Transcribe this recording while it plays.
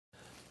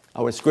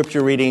Our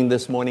scripture reading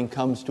this morning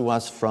comes to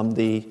us from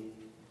the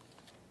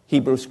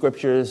Hebrew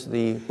Scriptures,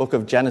 the book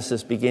of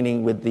Genesis,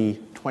 beginning with the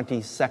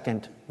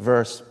 22nd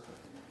verse.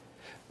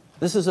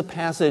 This is a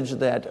passage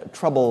that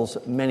troubles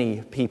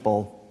many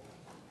people.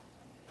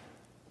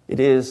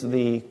 It is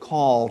the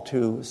call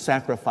to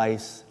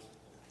sacrifice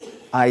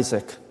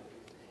Isaac.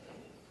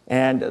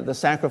 And the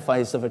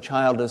sacrifice of a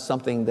child is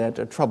something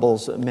that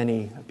troubles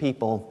many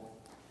people.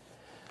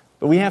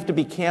 But we have to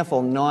be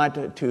careful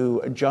not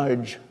to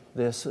judge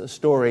this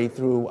story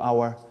through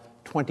our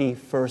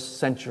 21st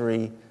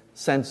century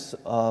sense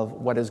of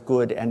what is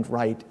good and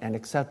right and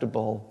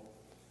acceptable.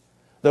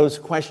 Those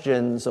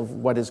questions of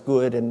what is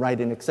good and right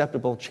and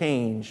acceptable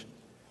change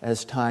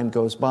as time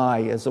goes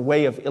by. As a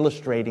way of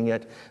illustrating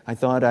it, I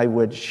thought I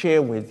would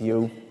share with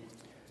you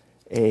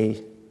a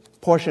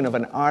portion of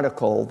an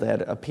article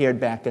that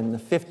appeared back in the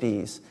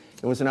 50s.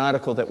 It was an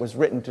article that was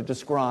written to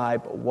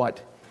describe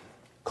what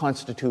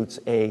constitutes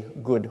a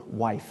good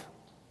wife.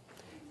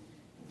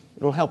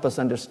 It will help us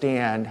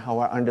understand how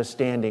our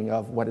understanding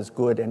of what is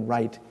good and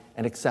right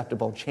and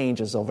acceptable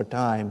changes over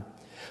time.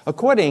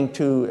 According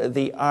to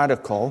the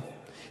article,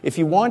 if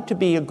you want to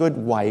be a good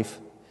wife,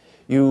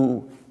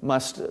 you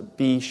must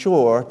be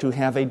sure to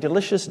have a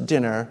delicious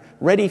dinner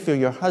ready for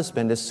your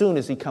husband as soon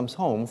as he comes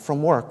home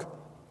from work.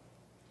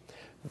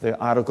 The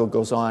article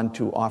goes on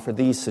to offer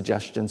these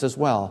suggestions as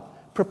well.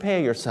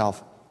 Prepare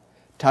yourself.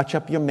 Touch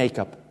up your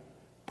makeup.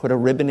 Put a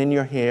ribbon in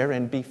your hair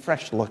and be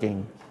fresh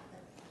looking.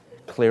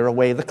 Clear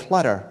away the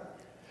clutter.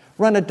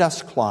 Run a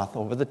dust cloth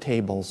over the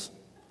tables.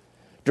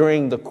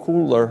 During the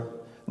cooler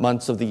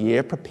months of the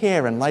year,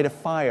 prepare and light a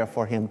fire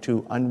for him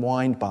to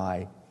unwind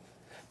by.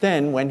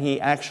 Then, when he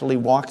actually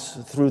walks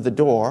through the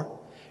door,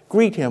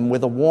 greet him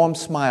with a warm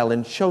smile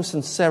and show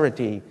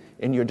sincerity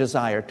in your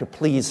desire to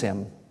please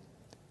him.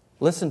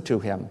 Listen to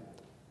him.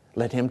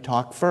 Let him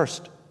talk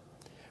first.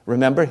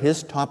 Remember,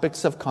 his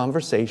topics of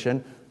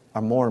conversation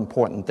are more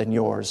important than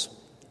yours.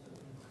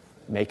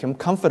 Make him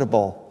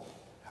comfortable.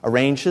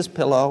 Arrange his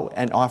pillow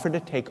and offer to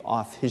take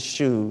off his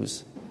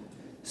shoes.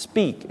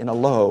 Speak in a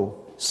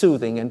low,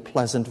 soothing, and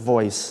pleasant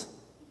voice.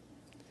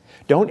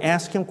 Don't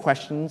ask him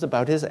questions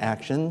about his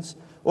actions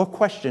or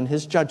question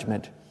his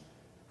judgment.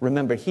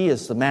 Remember, he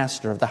is the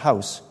master of the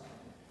house.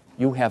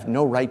 You have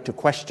no right to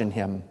question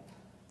him.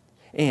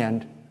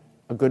 And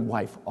a good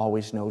wife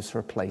always knows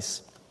her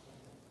place.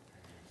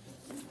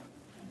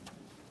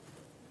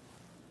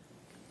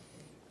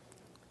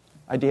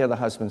 I dare the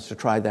husbands to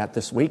try that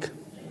this week.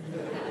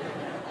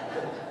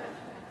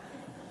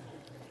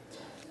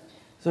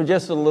 So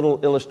just a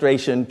little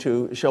illustration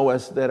to show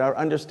us that our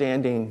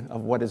understanding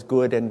of what is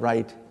good and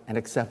right and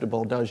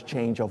acceptable does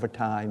change over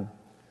time.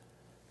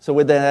 So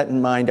with that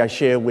in mind, I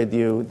share with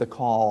you the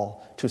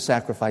call to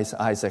sacrifice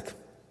Isaac.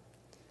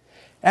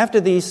 After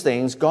these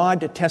things,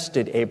 God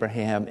tested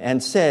Abraham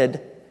and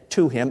said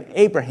to him,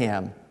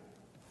 "Abraham."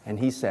 And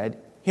he said,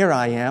 "Here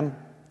I am."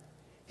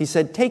 He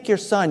said, "Take your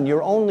son,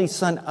 your only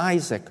son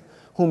Isaac,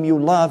 whom you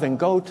love, and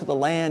go to the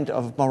land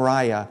of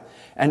Moriah,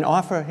 and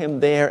offer him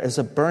there as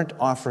a burnt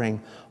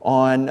offering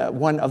on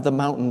one of the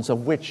mountains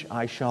of which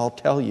I shall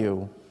tell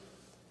you."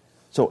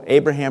 So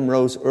Abraham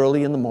rose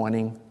early in the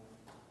morning,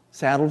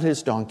 saddled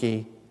his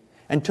donkey,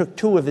 and took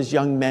 2 of his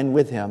young men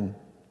with him,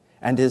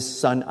 and his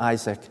son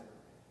Isaac.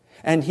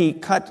 And he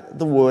cut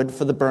the wood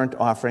for the burnt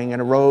offering,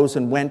 and arose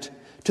and went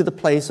to the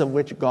place of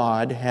which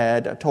God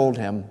had told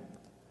him.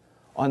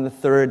 On the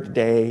 3rd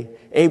day,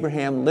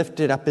 Abraham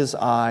lifted up his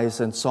eyes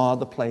and saw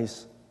the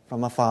place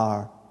from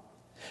afar.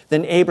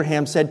 Then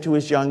Abraham said to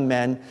his young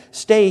men,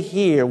 "Stay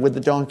here with the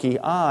donkey.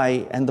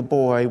 I and the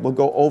boy will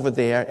go over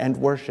there and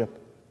worship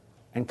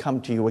and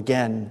come to you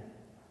again."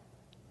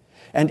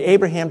 And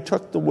Abraham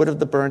took the wood of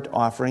the burnt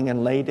offering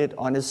and laid it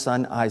on his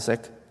son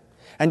Isaac.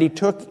 And he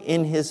took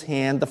in his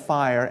hand the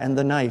fire and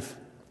the knife.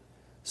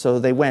 So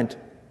they went,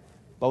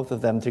 both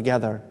of them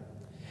together.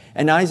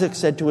 And Isaac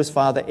said to his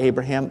father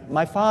Abraham,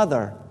 "My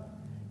father."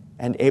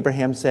 And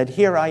Abraham said,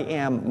 "Here I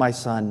am, my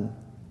son."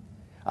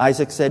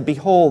 Isaac said,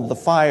 "Behold the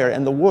fire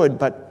and the wood,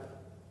 but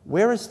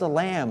where is the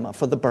lamb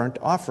for the burnt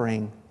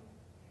offering?"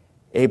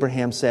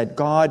 Abraham said,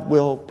 "God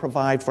will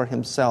provide for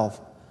himself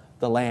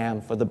the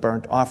lamb for the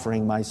burnt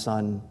offering, my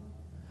son."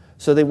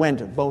 So they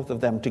went, both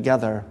of them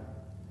together.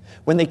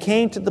 When they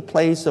came to the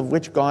place of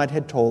which God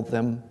had told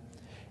them,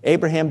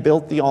 Abraham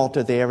built the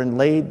altar there and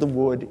laid the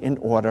wood in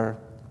order,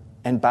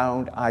 and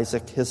bound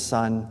Isaac his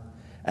son,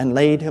 and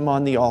laid him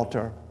on the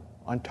altar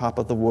on top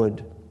of the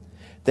wood.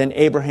 Then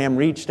Abraham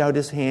reached out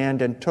his hand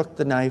and took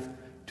the knife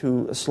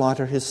to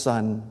slaughter his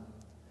son.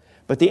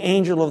 But the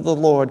angel of the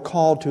Lord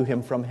called to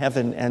him from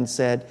heaven and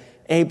said,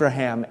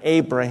 "Abraham,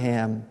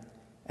 Abraham."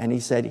 And he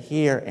said,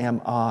 "Here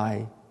am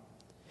I."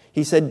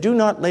 He said, "Do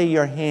not lay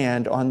your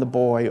hand on the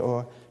boy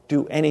or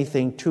do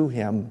anything to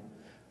him.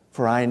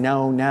 For I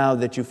know now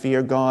that you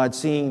fear God,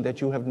 seeing that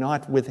you have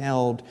not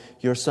withheld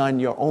your son,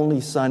 your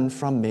only son,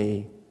 from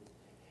me."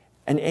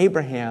 And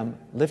Abraham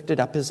lifted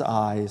up his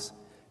eyes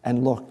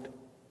and looked,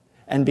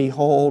 and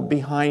behold,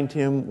 behind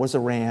him was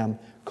a ram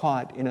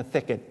caught in a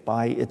thicket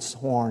by its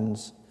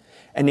horns.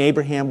 And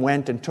Abraham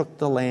went and took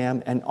the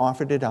lamb and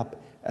offered it up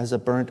as a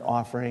burnt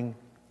offering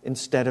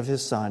instead of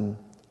his son.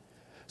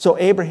 So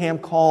Abraham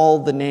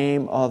called the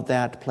name of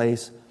that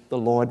place, "The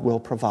Lord will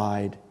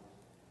provide."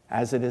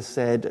 As it is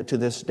said to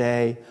this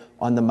day,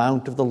 "On the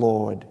mount of the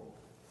Lord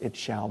it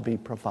shall be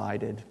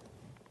provided."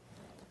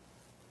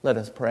 Let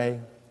us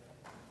pray.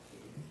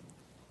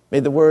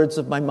 May the words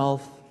of my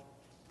mouth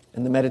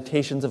and the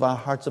meditations of our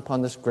hearts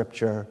upon the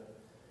Scripture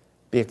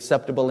be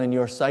acceptable in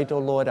your sight, O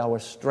Lord, our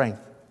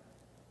strength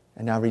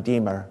and our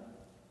Redeemer.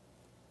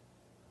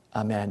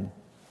 Amen.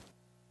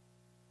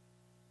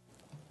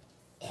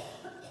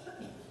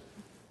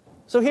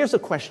 So here's a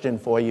question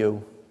for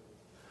you.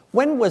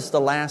 When was the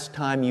last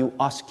time you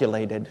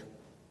osculated?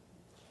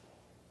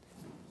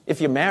 If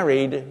you're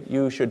married,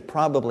 you should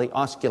probably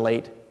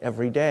osculate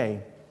every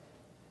day.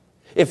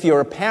 If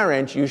you're a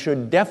parent, you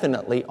should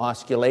definitely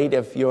osculate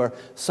if your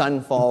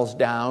son falls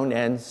down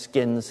and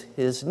skins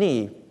his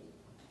knee.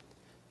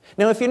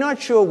 Now, if you're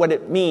not sure what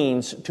it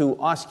means to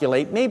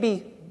osculate,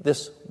 maybe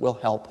this will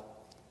help.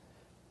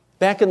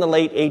 Back in the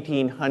late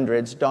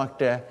 1800s,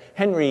 Dr.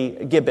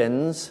 Henry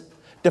Gibbons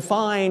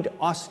defined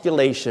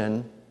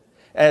osculation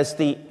as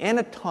the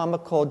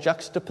anatomical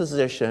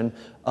juxtaposition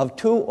of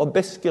two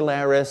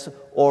orbicularis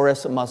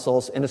oris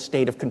muscles in a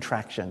state of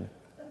contraction.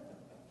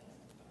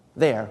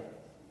 There.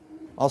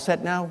 All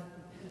set now?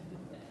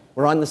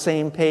 We're on the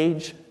same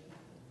page?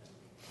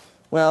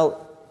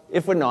 Well,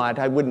 if we're not,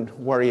 I wouldn't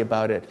worry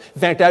about it. In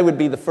fact, I would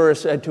be the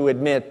first to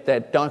admit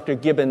that Dr.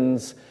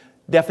 Gibbons'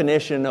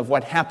 definition of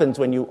what happens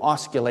when you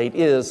osculate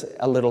is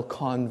a little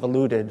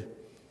convoluted.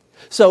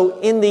 So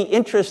in the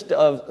interest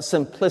of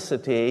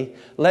simplicity,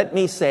 let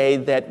me say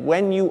that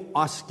when you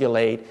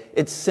osculate,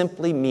 it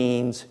simply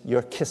means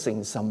you're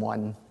kissing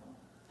someone.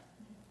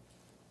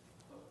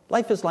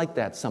 Life is like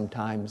that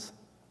sometimes.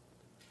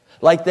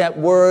 Like that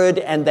word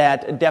and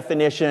that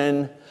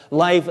definition,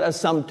 life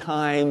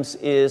sometimes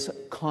is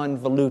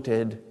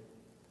convoluted,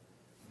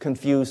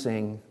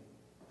 confusing,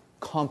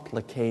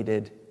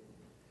 complicated.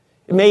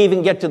 It may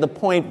even get to the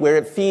point where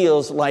it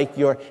feels like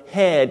your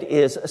head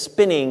is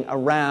spinning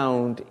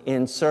around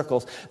in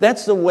circles.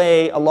 That's the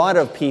way a lot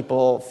of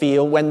people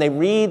feel when they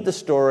read the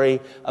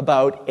story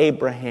about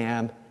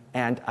Abraham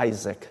and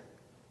Isaac.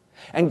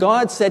 And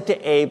God said to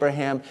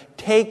Abraham,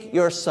 "Take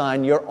your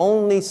son, your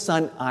only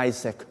son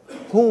Isaac,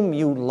 whom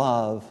you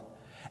love,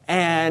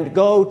 and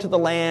go to the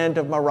land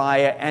of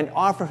Moriah and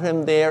offer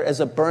him there as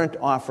a burnt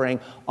offering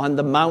on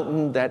the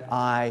mountain that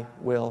I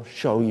will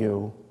show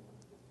you."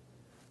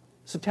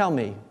 So tell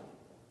me,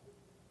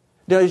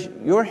 does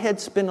your head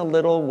spin a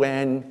little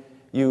when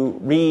you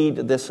read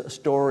this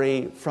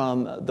story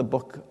from the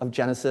book of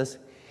Genesis?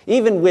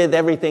 Even with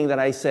everything that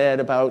I said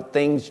about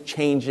things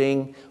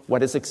changing,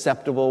 what is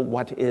acceptable,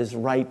 what is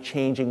right,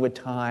 changing with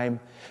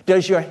time,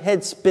 does your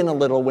head spin a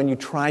little when you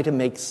try to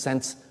make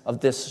sense of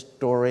this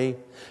story?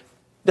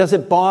 Does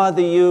it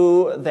bother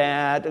you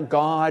that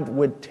God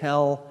would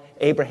tell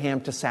Abraham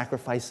to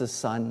sacrifice his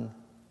son?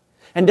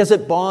 And does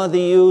it bother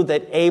you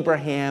that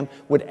Abraham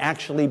would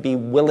actually be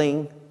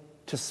willing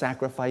to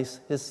sacrifice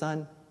his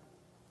son?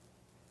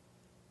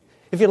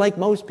 If you're like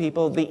most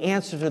people, the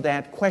answer to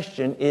that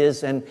question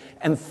is an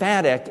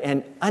emphatic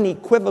and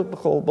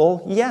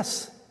unequivocal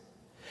yes.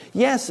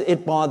 Yes,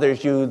 it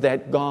bothers you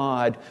that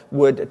God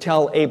would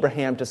tell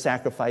Abraham to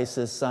sacrifice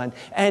his son.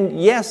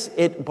 And yes,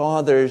 it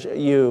bothers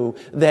you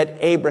that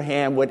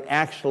Abraham would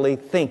actually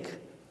think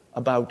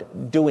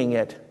about doing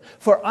it.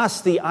 For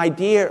us, the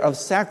idea of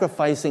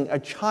sacrificing a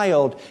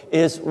child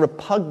is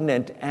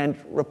repugnant and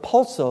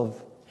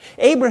repulsive.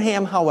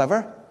 Abraham,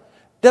 however,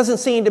 doesn't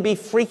seem to be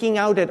freaking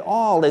out at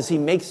all as he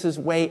makes his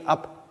way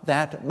up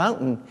that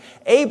mountain.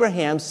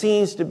 Abraham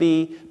seems to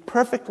be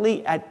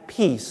perfectly at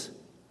peace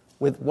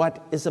with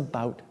what is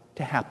about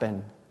to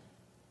happen.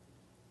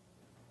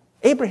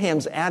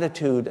 Abraham's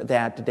attitude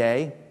that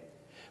day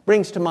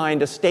brings to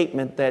mind a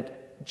statement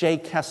that J.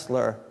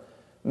 Kessler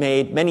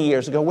made many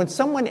years ago when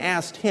someone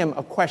asked him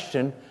a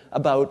question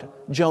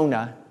about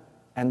Jonah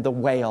and the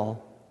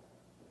whale.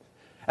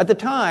 At the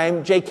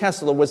time, J.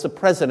 Kessler was the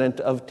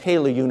president of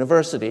Taylor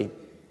University.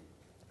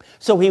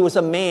 So he was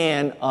a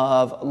man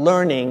of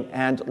learning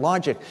and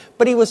logic,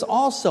 but he was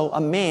also a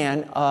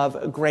man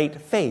of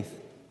great faith.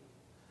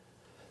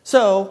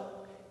 So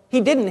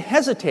he didn't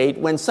hesitate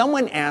when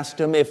someone asked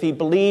him if he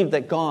believed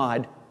that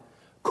God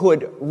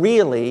could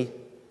really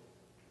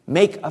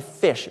make a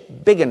fish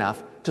big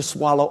enough to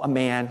swallow a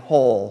man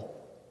whole.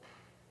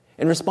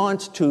 In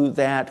response to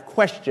that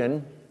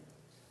question,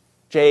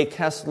 J.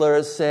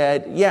 Kessler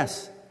said,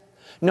 "Yes,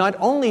 not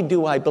only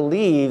do I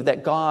believe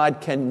that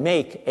God can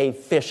make a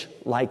fish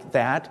like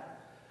that,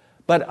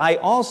 but I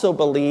also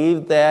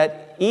believe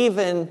that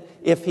even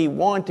if he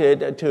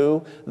wanted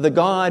to, the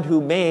God who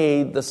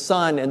made the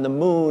sun and the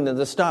moon and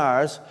the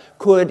stars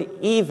could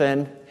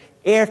even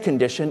air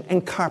condition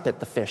and carpet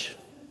the fish."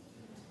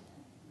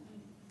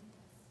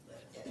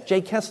 J.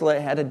 Kessler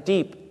had a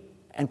deep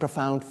and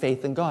profound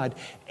faith in God.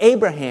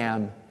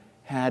 Abraham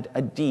had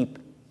a deep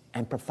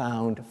and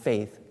profound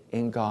faith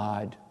in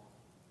God.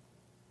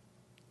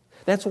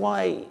 That's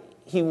why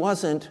he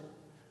wasn't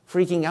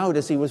freaking out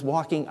as he was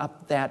walking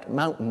up that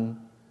mountain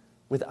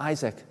with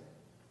Isaac.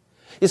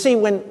 You see,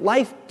 when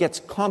life gets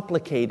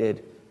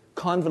complicated,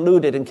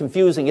 convoluted, and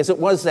confusing, as it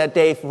was that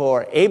day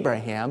for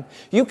Abraham,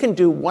 you can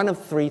do one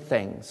of three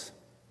things.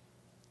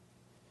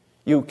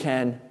 You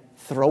can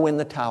throw in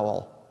the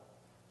towel,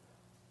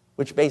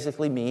 which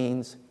basically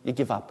means you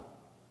give up.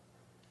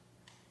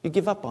 You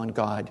give up on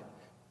God.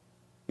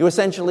 You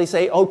essentially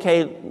say,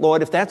 okay,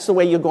 Lord, if that's the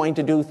way you're going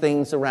to do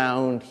things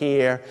around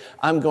here,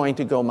 I'm going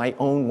to go my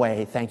own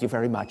way. Thank you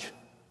very much.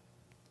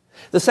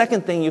 The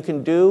second thing you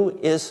can do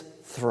is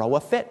throw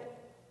a fit.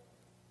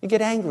 You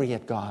get angry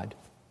at God.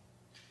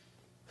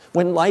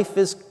 When life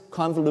is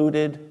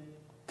convoluted,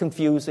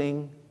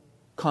 confusing,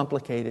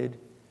 complicated,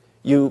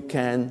 you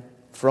can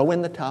throw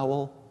in the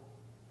towel,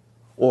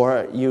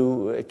 or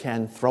you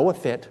can throw a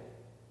fit,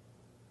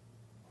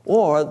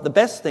 or the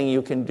best thing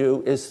you can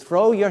do is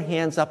throw your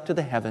hands up to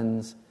the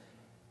heavens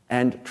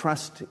and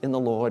trust in the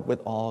Lord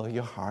with all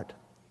your heart.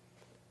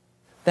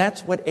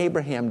 That's what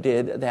Abraham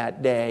did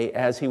that day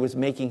as he was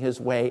making his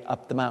way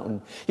up the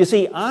mountain. You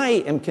see, I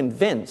am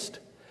convinced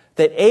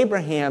that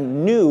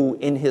Abraham knew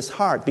in his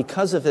heart,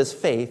 because of his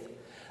faith,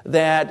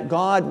 that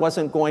God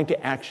wasn't going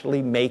to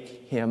actually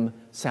make him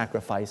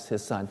sacrifice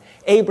his son.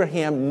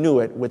 Abraham knew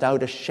it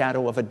without a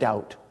shadow of a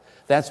doubt.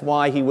 That's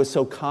why he was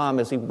so calm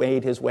as he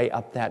made his way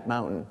up that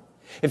mountain.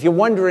 If you're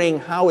wondering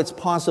how it's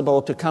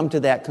possible to come to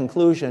that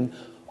conclusion,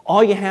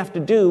 all you have to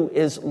do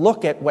is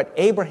look at what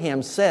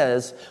Abraham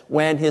says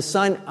when his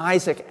son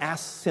Isaac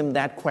asks him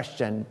that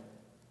question.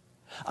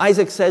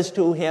 Isaac says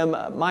to him,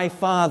 "My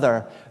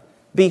father,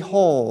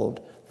 behold,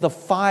 the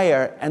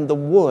fire and the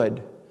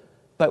wood,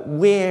 but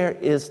where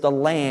is the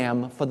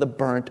lamb for the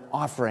burnt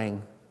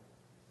offering?"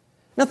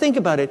 Now think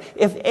about it.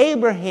 If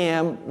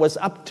Abraham was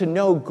up to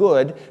no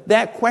good,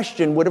 that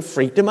question would have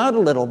freaked him out a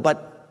little,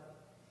 but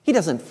he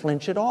doesn't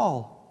flinch at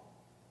all.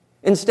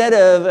 Instead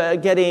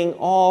of getting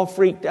all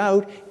freaked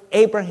out,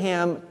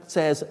 Abraham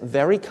says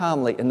very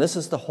calmly, and this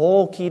is the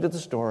whole key to the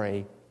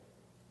story,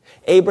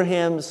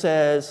 Abraham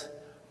says,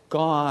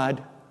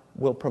 God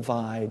will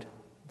provide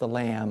the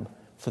lamb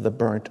for the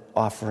burnt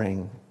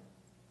offering.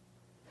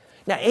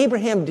 Now,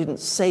 Abraham didn't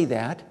say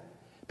that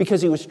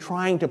because he was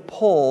trying to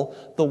pull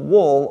the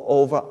wool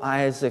over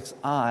Isaac's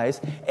eyes.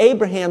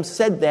 Abraham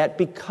said that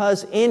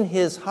because in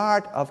his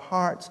heart of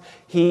hearts,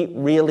 he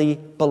really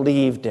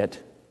believed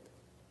it.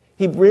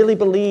 He really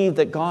believed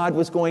that God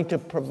was going to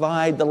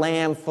provide the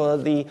lamb for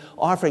the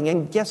offering.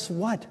 And guess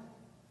what?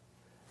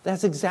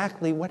 That's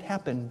exactly what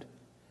happened.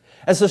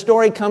 As the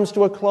story comes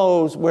to a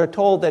close, we're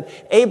told that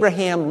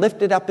Abraham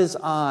lifted up his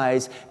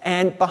eyes,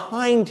 and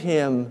behind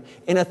him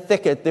in a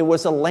thicket there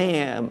was a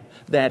lamb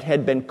that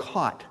had been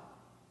caught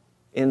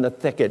in the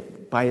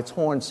thicket by its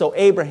horns. So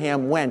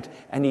Abraham went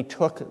and he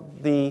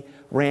took the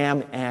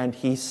ram and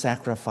he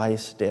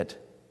sacrificed it.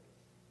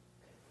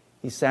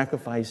 He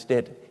sacrificed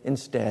it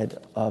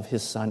instead of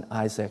his son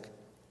Isaac.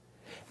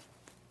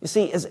 You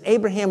see, as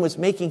Abraham was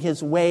making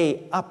his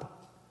way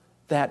up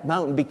that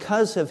mountain,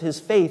 because of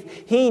his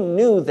faith, he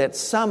knew that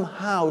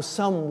somehow,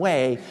 some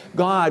way,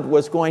 God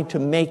was going to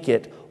make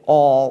it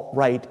all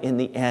right in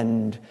the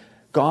end.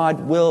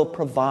 God will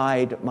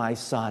provide, my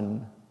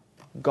son.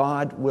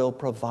 God will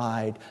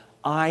provide.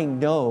 I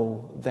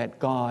know that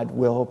God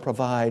will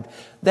provide.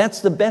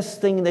 That's the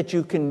best thing that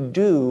you can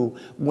do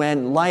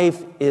when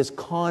life is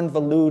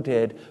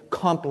convoluted,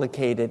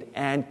 complicated,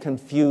 and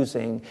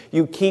confusing.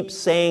 You keep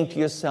saying to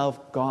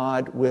yourself,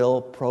 God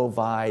will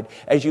provide.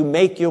 As you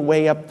make your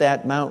way up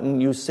that mountain,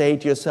 you say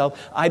to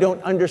yourself, I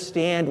don't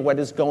understand what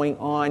is going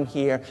on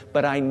here,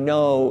 but I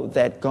know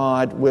that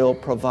God will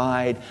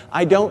provide.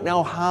 I don't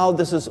know how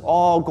this is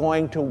all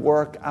going to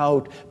work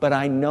out, but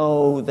I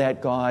know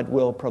that God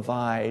will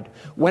provide.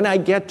 When I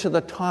get to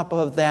the top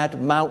of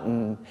that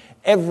mountain,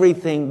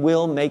 everything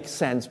will make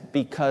sense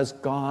because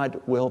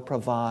God will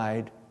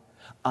provide.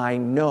 I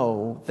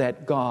know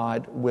that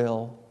God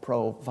will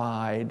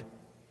provide.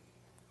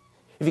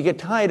 If you get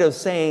tired of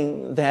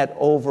saying that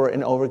over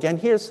and over again,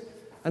 here's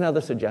another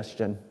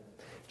suggestion.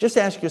 Just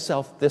ask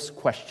yourself this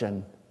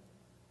question.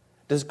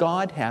 Does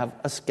God have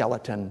a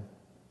skeleton?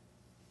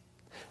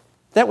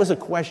 That was a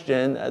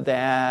question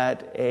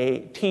that a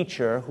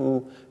teacher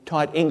who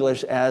taught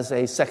English as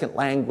a second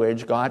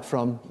language got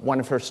from one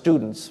of her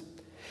students.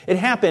 It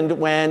happened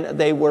when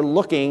they were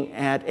looking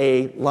at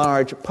a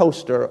large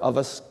poster of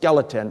a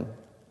skeleton.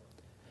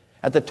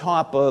 At the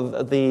top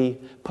of the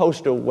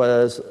poster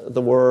was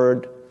the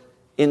word,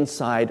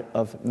 inside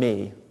of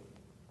me.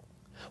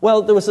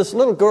 Well, there was this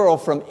little girl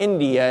from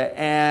India,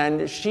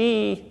 and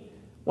she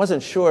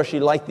wasn't sure she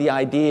liked the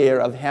idea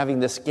of having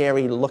this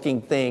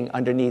scary-looking thing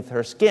underneath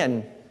her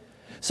skin.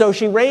 So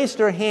she raised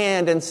her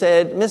hand and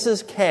said,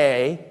 Mrs.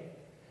 K,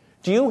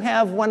 do you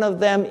have one of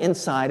them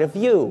inside of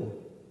you?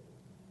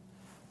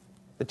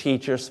 The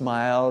teacher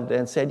smiled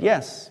and said,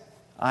 yes,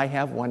 I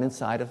have one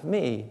inside of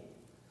me.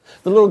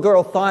 The little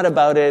girl thought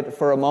about it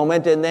for a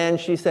moment, and then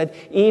she said,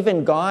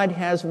 even God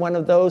has one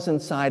of those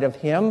inside of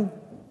him?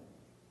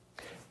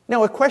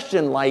 Now, a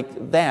question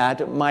like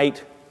that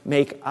might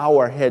make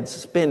our heads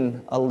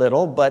spin a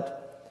little, but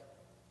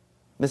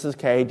Mrs.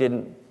 K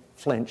didn't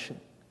flinch.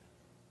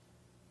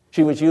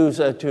 She was used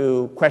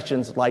to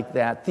questions like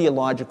that,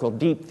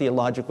 deep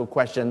theological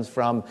questions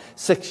from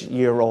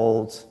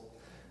 6-year-olds.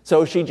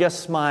 So she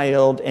just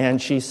smiled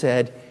and she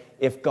said,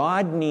 "If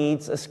God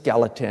needs a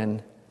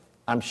skeleton,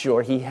 I'm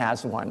sure he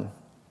has one."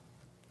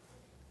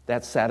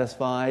 That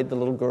satisfied the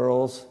little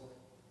girl's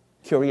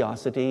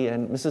curiosity,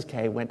 and Mrs.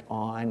 K went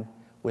on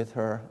with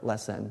her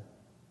lesson.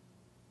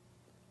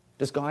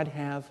 Does God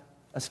have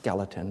a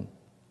skeleton?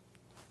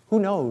 Who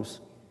knows?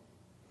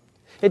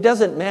 It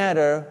doesn't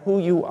matter who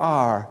you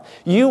are.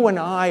 You and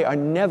I are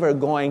never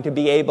going to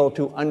be able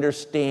to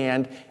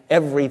understand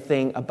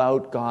everything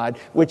about God,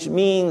 which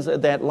means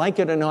that, like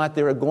it or not,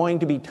 there are going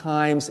to be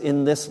times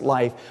in this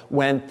life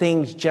when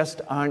things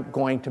just aren't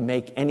going to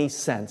make any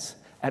sense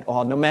at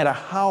all, no matter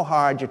how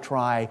hard you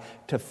try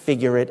to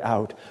figure it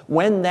out.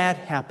 When that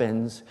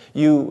happens,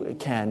 you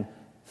can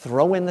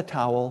throw in the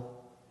towel,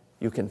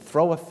 you can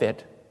throw a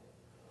fit,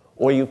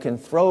 or you can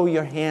throw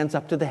your hands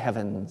up to the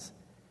heavens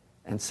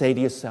and say to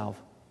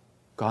yourself,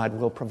 God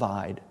will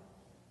provide.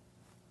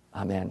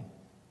 Amen.